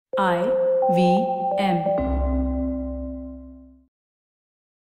IVM.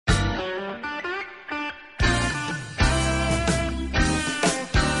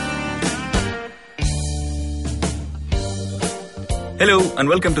 Hello and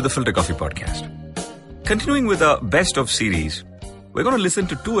welcome to the Filter Coffee Podcast. Continuing with our best of series, we're going to listen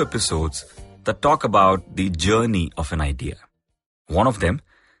to 2 episodes that talk about the journey of an idea. One of them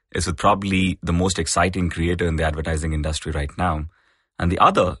is with probably the most exciting creator in the advertising industry right now, and the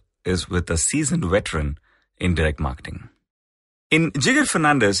other is with a seasoned veteran in direct marketing. In Jigar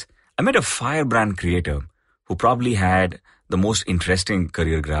Fernandes, I met a firebrand creator who probably had the most interesting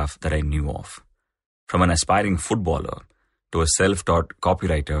career graph that I knew of. From an aspiring footballer to a self-taught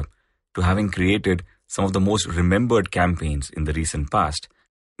copywriter to having created some of the most remembered campaigns in the recent past,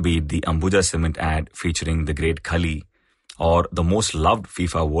 be it the Ambuja Cement ad featuring the great Khali or the most loved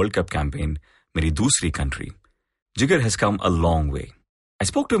FIFA World Cup campaign, Meri Dusri Country, Jigar has come a long way. I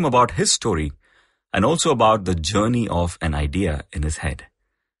spoke to him about his story and also about the journey of an idea in his head.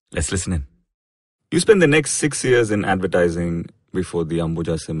 Let's listen in. You spend the next 6 years in advertising before the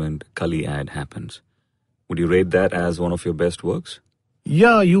Ambuja Cement Khali ad happens. Would you rate that as one of your best works?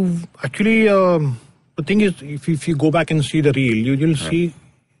 Yeah, you actually, the thing is, if you go back and see the reel, you'll see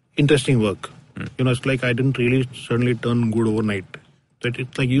interesting work. You know, it's like I didn't really suddenly turn good overnight. That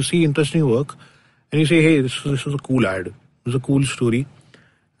it's like you see interesting work and you say, hey, this is a cool ad. It was a cool story.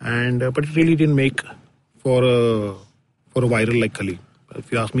 And but it really didn't make for a viral like Khali.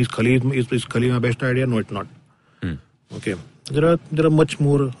 If you ask me, is Khali my best idea? No, it's not. Okay. There are much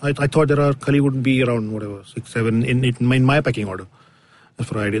more. I thought Khali would be around whatever 6, 7 in my pecking order. As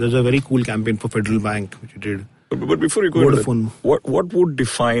for idea, there's a very cool campaign for Federal Bank which you did. But before you go into that, what would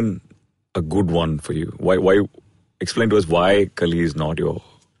define a good one for you? Why explain to us why Khali is not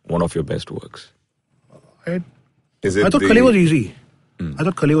one of your best works? I thought Khali was easy. I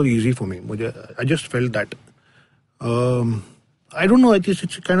thought Khali was easy for me. I just felt that. I don't know.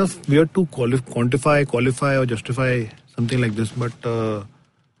 It's kind of weird to quantify, qualify, or justify something like this. But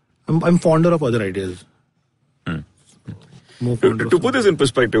I'm fonder of other ideas. More fonder to put this in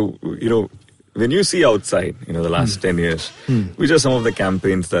perspective, when you see outside, the last 10 years, which are some of the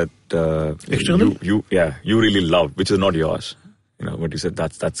campaigns that you really love, which is not yours? What you said,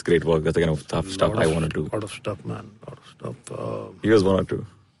 that's great work. That's the kind of tough stuff I want to do. A lot of stuff, man. A lot of stuff. Here's one or two.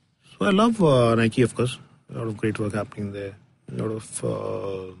 So I love Nike, of course. A lot of great work happening there. A lot of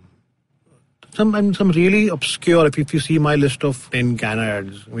some really obscure. If you see my list of 10 Canna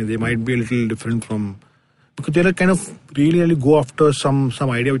ads, I mean they might be a little different from, because they kind of really go after some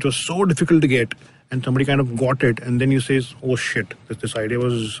idea which was so difficult to get, and somebody kind of got it, and then you say, oh shit, this idea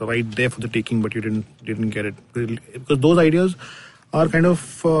was right there for the taking, but you didn't get it, because those ideas are kind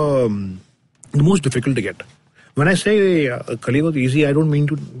of the most difficult to get. When I say Khali was easy, I don't mean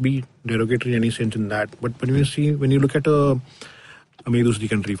to be derogatory in any sense in that. But when you look at a Meri Dusri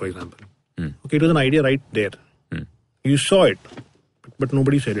Country, for example, okay, it was an idea right there. You saw it, but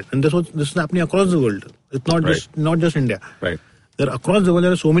nobody said it, and this is happening across the world. It's not just India. Right. Across the world,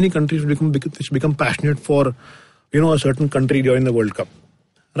 there are so many countries which become passionate for a certain country during the World Cup.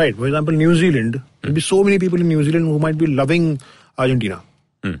 Right. For example, New Zealand. There'll be so many people in New Zealand who might be loving Argentina,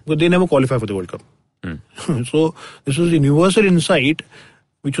 but they never qualify for the World Cup. So this was universal insight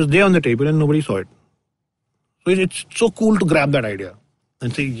which was there on the table and nobody saw it. So it's so cool to grab that idea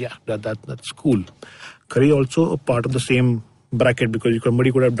and say, yeah, that's cool. Khali also a part of the same bracket, because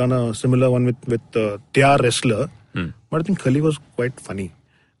somebody could have done a similar one with Tyar Wrestler, but I think Khali was quite funny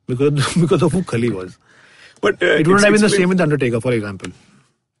because of who Khali was. But it wouldn't have been the same with Undertaker, for example.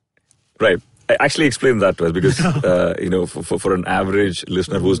 Right. I actually explained that to us because, for an average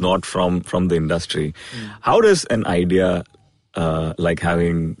listener who's not from the industry, how does an idea like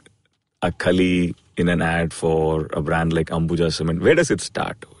having a Khali in an ad for a brand like Ambuja Cement, where does it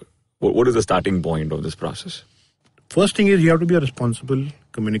start? What is the starting point of this process? First thing is you have to be a responsible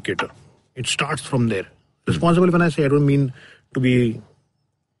communicator. It starts from there. Responsible, when I say, I don't mean to be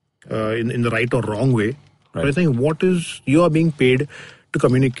in the right or wrong way. Right. But I think you are being paid to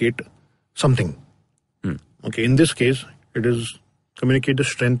communicate something. Okay, in this case, it is communicate the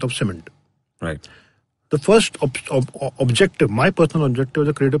strength of cement. Right. The first objective, my personal objective as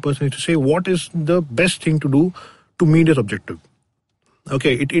a creative person, is to say what is the best thing to do to meet this objective.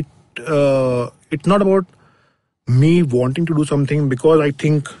 Okay, it's not about me wanting to do something because I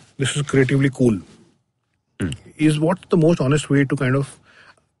think this is creatively cool. Is what's the most honest way to kind of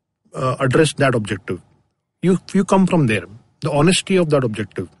address that objective. You come from there. The honesty of that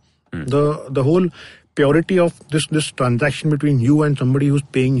objective. The whole purity of this transaction between you and somebody who's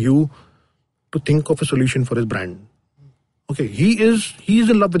paying you to think of a solution for his brand. Okay, he is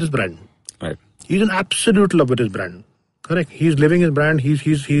in love with his brand. Right. He's in absolute love with his brand. Correct. He's living his brand.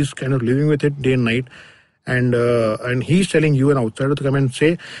 He's kind of living with it day and night, and he's telling you, an outsider, to come and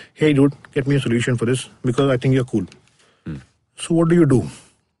say, "Hey, dude, get me a solution for this because I think you're cool." So what do you do?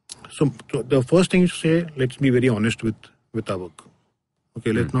 So the first thing is to say, let's be very honest with our work.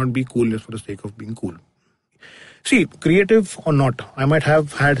 Okay, let's not be cool just for the sake of being cool. See, creative or not, I might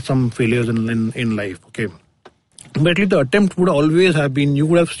have had some failures in life. Okay. But at least the attempt would always have been, you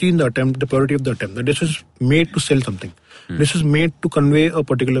would have seen the attempt, the purity of the attempt, that this is made to sell something. This is made to convey a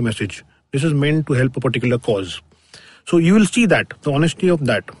particular message. This is meant to help a particular cause. So you will see that, the honesty of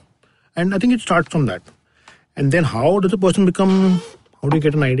that. And I think it starts from that. And then how does a person become, how do you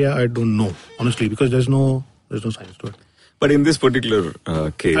get an idea? I don't know, honestly, because there's no science to it. But in this particular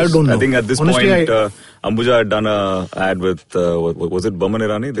case, I don't know. I think at this Honestly, point, Ambuja had done an ad with, was it Boman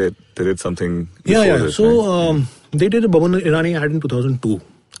Irani? They did something before this, So right? they did a Boman Irani ad in 2002.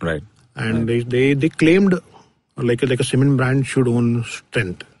 Right. And they claimed like a cement brand should own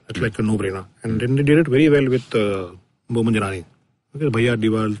strength. It's like a no-brainer. And then they did it very well with Boman Irani. Okay, Bhaiya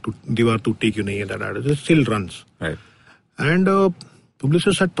Diwar tu take you nahi, that ad. It still runs. Right. And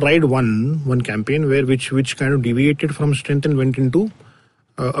publicists had tried one campaign which kind of deviated from strength and went into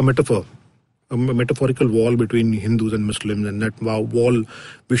a metaphor, a metaphorical wall between Hindus and Muslims, and that wall,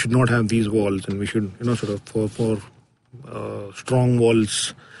 we should not have these walls, and we should, sort of for strong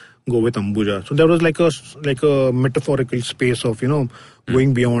walls, go with Ambuja. So there was like a metaphorical space of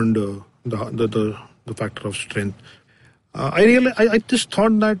going beyond the factor of strength. I just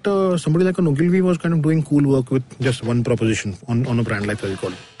thought that somebody like a Ogilvy was kind of doing cool work with just one proposition on a brand like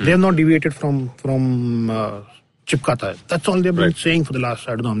Fevicol. They have not deviated from Chipkata Hai. That's all they've been saying for the last,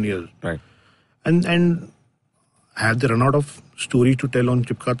 I don't know how many years. Right. And have they run out of stories to tell on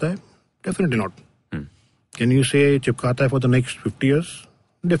Chipkata Hai? Definitely not. Can you say Chipkata Hai for the next 50 years?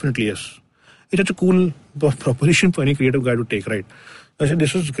 Definitely yes. It's such a cool proposition for any creative guy to take, right? I said,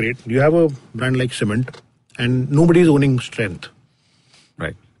 this is great. You have a brand like cement, and nobody is owning strength.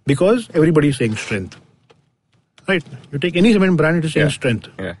 Right. Because everybody is saying strength. Right. You take any cement brand, it is saying strength.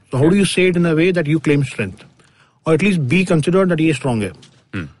 Yeah. So how do you say it in a way that you claim strength? Or at least be considered that he is strong hai.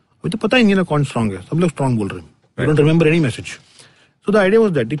 मुझे पता ही नहीं ना कौन strong है. सब लोग strong बोल रहे हैं. You don't remember any message. So the idea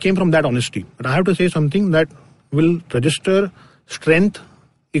was that it came from that honesty. But I have to say something that will register strength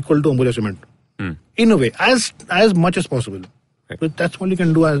equal to Ambuja Cement. In a way, as much as possible. Right. But that's all you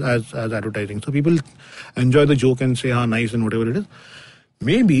can do as advertising. So people enjoy the joke and say, nice and whatever it is.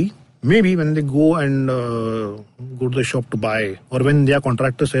 Maybe when they go and go to the shop to buy, or when their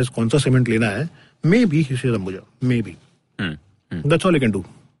contractor says, kaun sa cement lena hai, maybe he says Ambuja. Maybe. That's all you can do.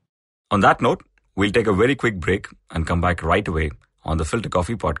 On that note, we'll take a very quick break and come back right away on the Filter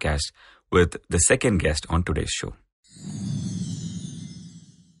Coffee podcast with the second guest on today's show.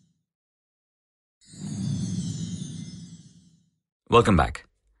 Welcome back.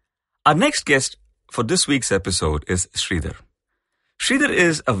 Our next guest for this week's episode is Sridhar. Sridhar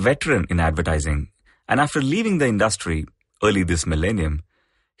is a veteran in advertising, and after leaving the industry early this millennium,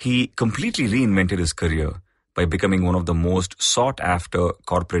 he completely reinvented his career by becoming one of the most sought-after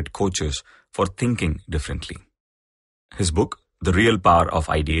corporate coaches for thinking differently. His book, The Real Power of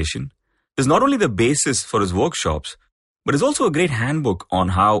Ideation, is not only the basis for his workshops, but is also a great handbook on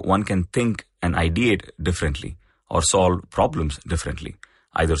how one can think and ideate differently or solve problems differently,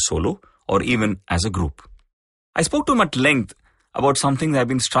 either solo or even as a group. I spoke to him at length about something that I've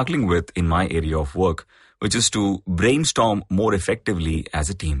been struggling with in my area of work, which is to brainstorm more effectively as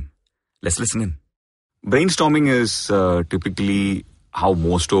a team. Let's listen in. Brainstorming is typically how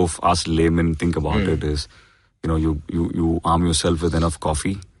most of us laymen think about it is, you arm yourself with enough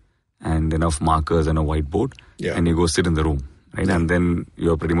coffee and enough markers and a whiteboard, and you go sit in the room, right? And then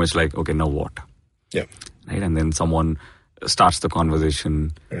you're pretty much like, okay, now what? Yeah. Right? And then someone starts the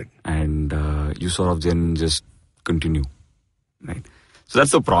conversation, and you sort of then just continue, right? So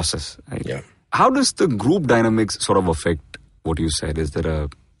that's the process, right? Yeah. How does the group dynamics sort of affect what you said? Is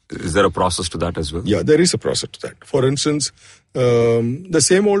there a process to that as well? Yeah, there is a process to that. For instance, the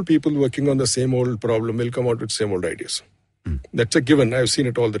same old people working on the same old problem will come out with same old ideas. That's a given. I've seen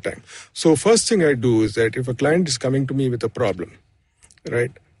it all the time. So first thing I do is that if a client is coming to me with a problem,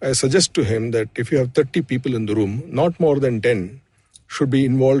 right, I suggest to him that if you have 30 people in the room, not more than 10 should be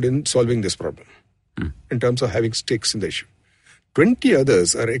involved in solving this problem in terms of having stakes in the issue. 20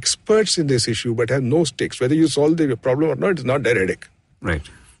 others are experts in this issue but have no stakes. Whether you solve the problem or not, it's not their headache. Right.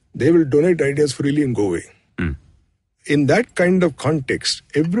 They will donate ideas freely and go away. In that kind of context,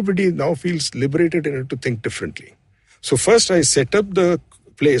 everybody now feels liberated enough to think differently. So first I set up the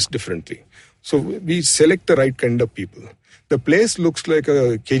place differently. So we select the right kind of people. The place looks like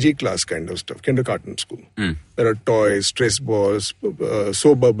a KG class kind of stuff, kindergarten school. There are toys, stress balls,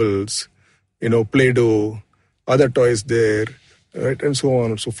 soap bubbles, Play-Doh, other toys there, right, and so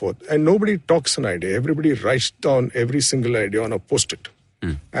on and so forth. And nobody talks an idea. Everybody writes down every single idea on a post-it.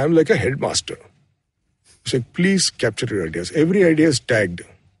 I'm like a headmaster. So please capture your ideas. Every idea is tagged,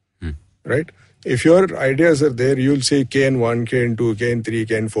 right? If your ideas are there, you'll say KN1, KN2, KN3,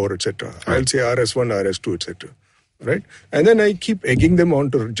 KN4, etc. I'll say RS1, RS2, etc. Right? And then I keep egging them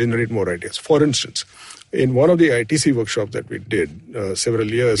on to generate more ideas. For instance, in one of the ITC workshops that we did several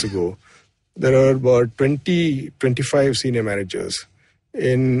years ago, there are about 25 senior managers.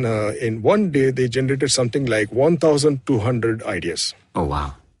 In one day, they generated something like 1,200 ideas. Oh,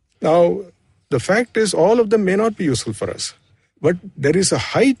 wow. Now, the fact is, all of them may not be useful for us. But there is a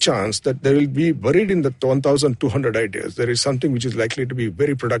high chance that there will be buried in the 1,200 ideas. There is something which is likely to be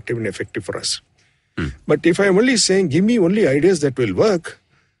very productive and effective for us. But if I'm only saying, give me only ideas that will work,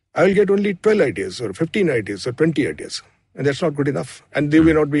 I will get only 12 ideas or 15 ideas or 20 ideas. And that's not good enough. And they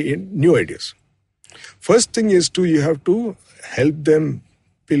will not be new ideas. First thing is you have to help them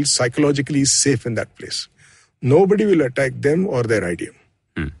feel psychologically safe in that place. Nobody will attack them or their idea.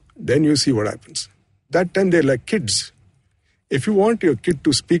 Then you see what happens. That time they're like kids. If you want your kid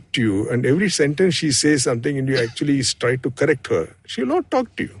to speak to you and every sentence she says something and you actually try to correct her, she will not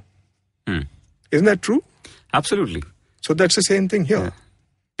talk to you. Isn't that true? Absolutely. So that's the same thing here. Yeah.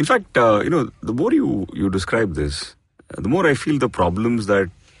 In fact, the more you describe this, the more I feel the problems that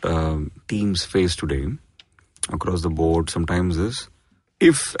teams face today across the board sometimes is,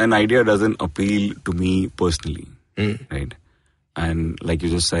 if an idea doesn't appeal to me personally, right? And like you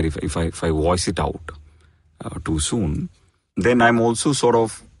just said, if I voice it out too soon, then I'm also sort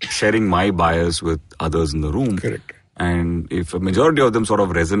of sharing my bias with others in the room. Correct. And if a majority of them sort of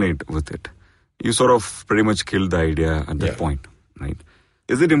resonate with it, you sort of pretty much kill the idea at that point, right?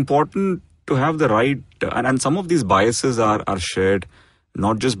 Is it important to have the right, and some of these biases are shared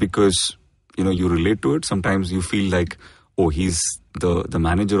not just because, you relate to it. Sometimes you feel like, oh, he's the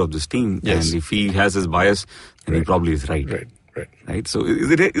manager of this team, and if he has his bias, then he probably is right. Right. So is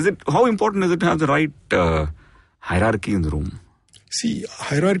it how important is it to have the right hierarchy in the room? See,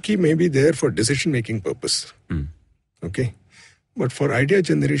 hierarchy may be there for decision-making purpose. Okay. But for idea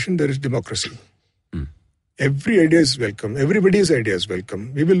generation, there is democracy. Every idea is welcome. Everybody's idea is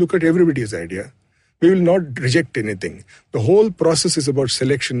welcome. We will look at everybody's idea. We will not reject anything. The whole process is about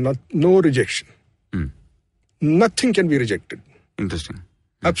selection, no rejection. Nothing can be rejected. Interesting.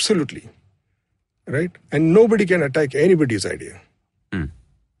 Absolutely. Right? And nobody can attack anybody's idea.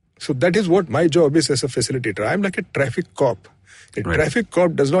 So that is what my job is as a facilitator. I'm like a traffic cop. A traffic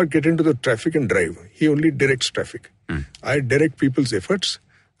cop does not get into the traffic and drive. He only directs traffic. I direct people's efforts.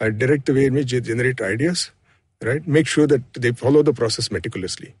 I direct the way in which they generate ideas. Right? Make sure that they follow the process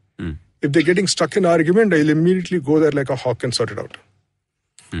meticulously. If they're getting stuck in argument, I'll immediately go there like a hawk and sort it out.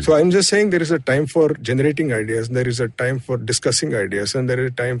 So I'm just saying there is a time for generating ideas, there is a time for discussing ideas, and there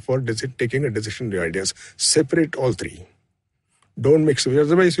is a time for taking a decision on the ideas. Separate all three. Don't mix it.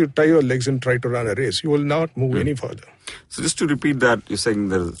 Otherwise, you tie your legs and try to run a race. You will not move any further. So just to repeat that, you're saying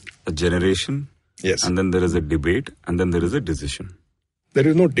there's a generation, and then there is a debate, and then there is a decision. There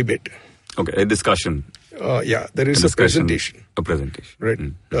is no debate. Okay, a discussion. There is a presentation. A presentation.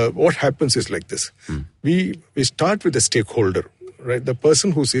 Right. What happens is like this. We start with the stakeholder, right? The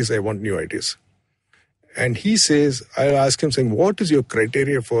person who says, I want new ideas. And he says, I'll ask him saying, what is your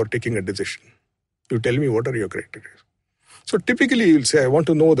criteria for taking a decision? You tell me what are your criteria. So typically you'll say, I want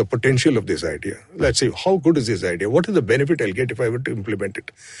to know the potential of this idea. Let's say, how good is this idea? What is the benefit I'll get if I were to implement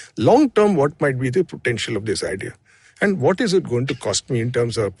it? Long term, what might be the potential of this idea? And what is it going to cost me in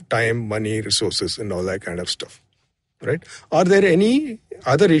terms of time, money, resources, and all that kind of stuff, right? Are there any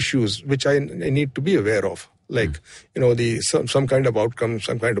other issues which I need to be aware of? Like, some kind of outcome,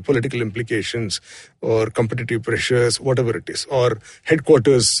 some kind of political implications or competitive pressures, whatever it is, or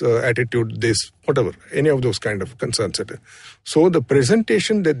headquarters attitude, whatever, any of those kind of concerns. So the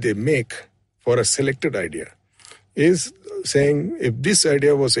presentation that they make for a selected idea is saying, if this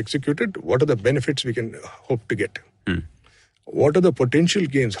idea was executed, what are the benefits we can hope to get? What are the potential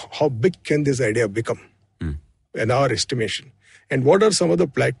gains? How big can this idea become in our estimation? And what are some of the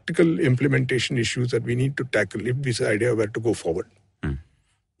practical implementation issues that we need to tackle if this idea were to go forward?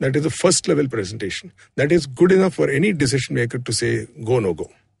 That is the first level presentation. That is good enough for any decision maker to say, go, no go.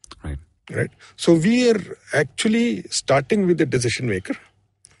 Right. So we are actually starting with the decision maker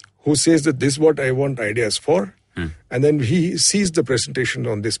who says that this is what I want ideas for. And then he sees the presentation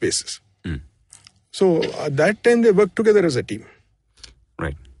on this basis. So at that time they work together as a team.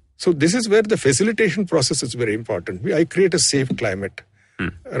 Right. So this is where the facilitation process is very important. I create a safe climate,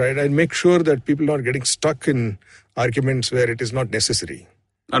 right? I make sure that people are not getting stuck in arguments where it is not necessary.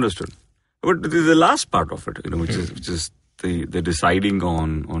 Understood. But the last part of it, which is the deciding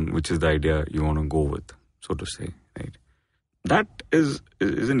on which is the idea you want to go with, so to say, right? That is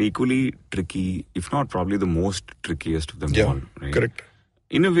an equally tricky, if not probably the most trickiest of them all, right? Correct.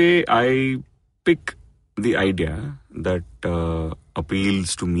 In a way, I pick the idea that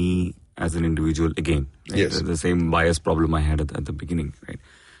appeals to me as an individual again. Right? Yes. The same bias problem I had at the beginning, right?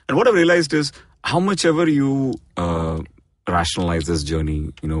 And what I've realized is how much ever you rationalize this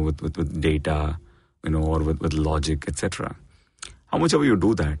journey, with data, or with logic, etc. How much ever you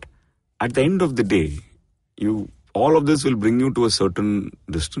do that, at the end of the day, all of this will bring you to a certain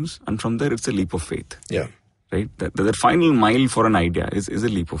distance, and from there it's a leap of faith. Yeah. Right? That final mile for an idea is a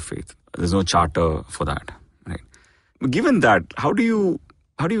leap of faith. There's no charter for that. Right? But given that, how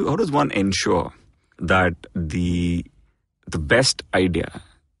does one ensure that the best idea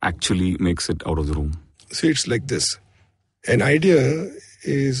actually makes it out of the room? See, it's like this. An idea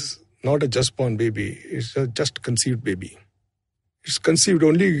is not a just born baby. It's a just conceived baby. It's conceived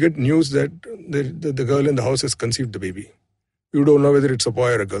only. You get news that the girl in the house has conceived the baby. You don't know whether it's a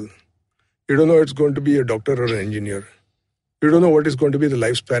boy or a girl. You don't know it's going to be a doctor or an engineer. You don't know what is going to be the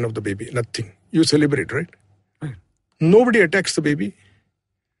lifespan of the baby. Nothing. You celebrate, right? Right. Nobody attacks the baby.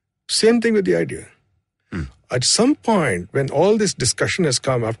 Same thing with the idea. At some point, when all this discussion has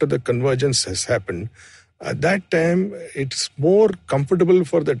come, after the convergence has happened, at that time, it's more comfortable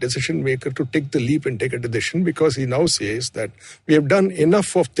for the decision maker to take the leap and take a decision, because he now says that we have done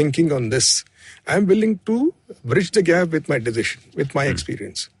enough of thinking on this. I'm willing to bridge the gap with my decision, with my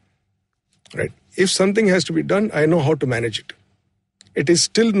experience. Right? If something has to be done, I know how to manage it. It is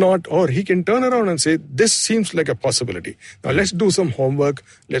still not, or he can turn around and say, this seems like a possibility. Now let's do some homework.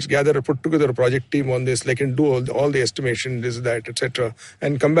 Let's put together a project team on this. They can do all the estimation, this, that, etc.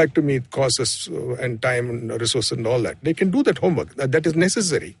 and come back to me with costs and time and resources and all that. They can do that homework. That is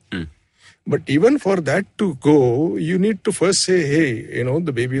necessary. But even for that to go, you need to first say, hey,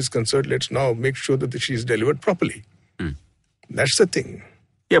 the baby is concerned. Let's now make sure that she is delivered properly. That's the thing.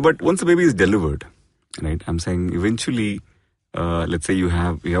 Yeah, but once the baby is delivered, right? I'm saying eventually, let's say you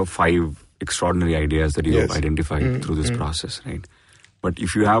have 5 extraordinary ideas that you have identified through this process, right? But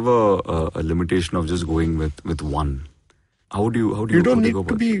if you have a limitation of just going with one, how do you don't need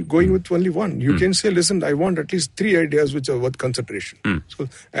to be going with only one. You can say, listen, I want at least 3 ideas which are worth consideration. So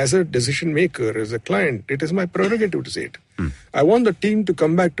as a decision maker, as a client, it is my prerogative to say it. I want the team to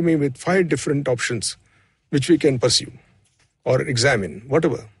come back to me with 5 different options which we can pursue or examine,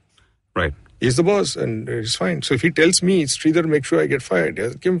 whatever. Right. He's the boss and it's fine. So if he tells me, Sridhar, make sure I get 5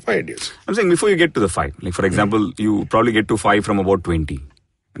 ideas, give him 5 ideas. I'm saying before you get to the 5, like for example, you probably get to 5 from about 20,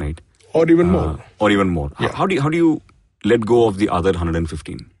 right? Or even more. Yeah. How do you let go of the other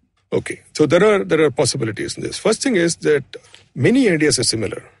 115? Okay. So there are possibilities in this. First thing is that many ideas are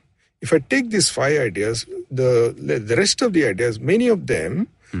similar. If I take these 5 ideas, the rest of the ideas, many of them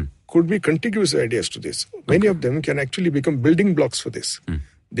could be contiguous ideas to this. Many of them can actually become building blocks for this.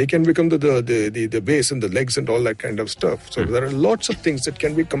 They can become the base and the legs and all that kind of stuff. So there are lots of things that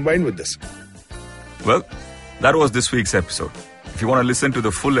can be combined with this. Well, that was this week's episode. If you want to listen to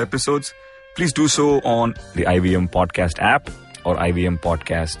the full episodes, please do so on the IVM Podcast app or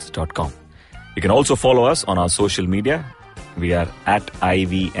ivmpodcasts.com. You can also follow us on our social media. We are at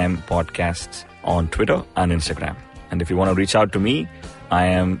IVM Podcasts on Twitter and Instagram. And if you want to reach out to me, I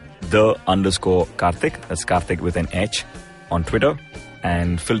am _Karthik. That's Karthik with an H on Twitter.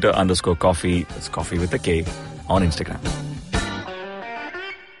 And filter_coffee, that's coffee with a K, on Instagram.